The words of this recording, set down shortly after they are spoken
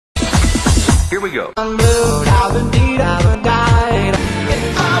Here we go. I'm rude, I've died.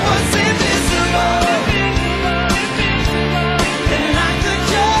 If I was invisible, then I could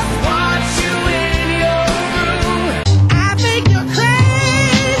just watch you in your room. I think you're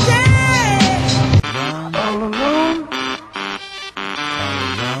crazy. All alone.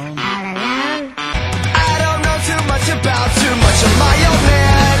 I don't know too much about too much of my own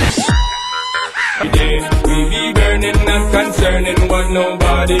man. We be burning, not concerning what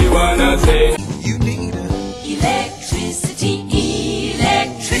nobody wanna say. You need Electricity,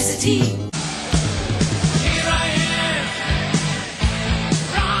 electricity. Here I am,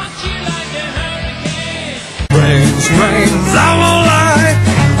 rock you like a hurricane. brains, I won't lie.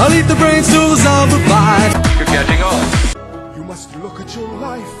 I'll eat the brains to the zombie pie. You're catching on. You must look at your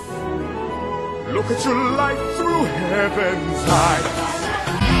life. Look at your life through heaven's eye.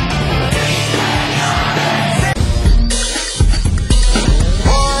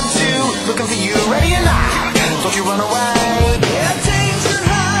 Looking for you, ready or not? Don't you run away. Yeah, danger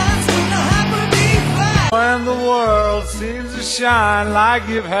hides when I happen to be fine. When the world seems to shine like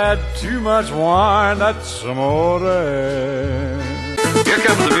you've had too much wine, that's amore. Here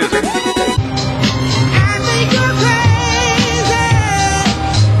comes the music. I think you're crazy,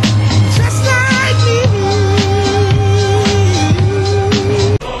 just like me.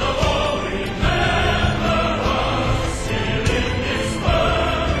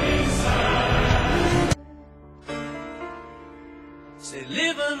 Say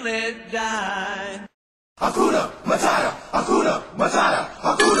live and let die. Hakuna Matata, Hakuna Matata,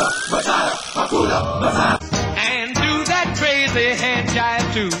 Hakuna Matata, Hakuna Matata. And do that crazy hand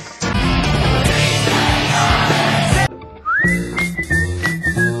jive too.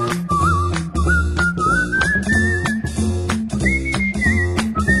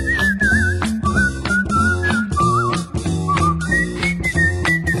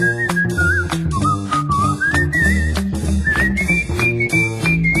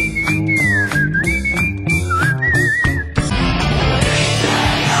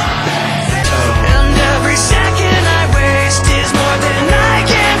 And every second I waste is more than I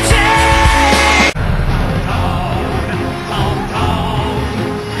can take.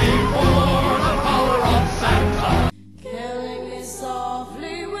 Killing me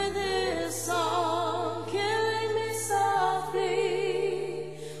softly with his song. Killing me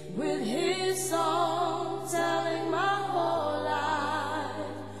softly with his song.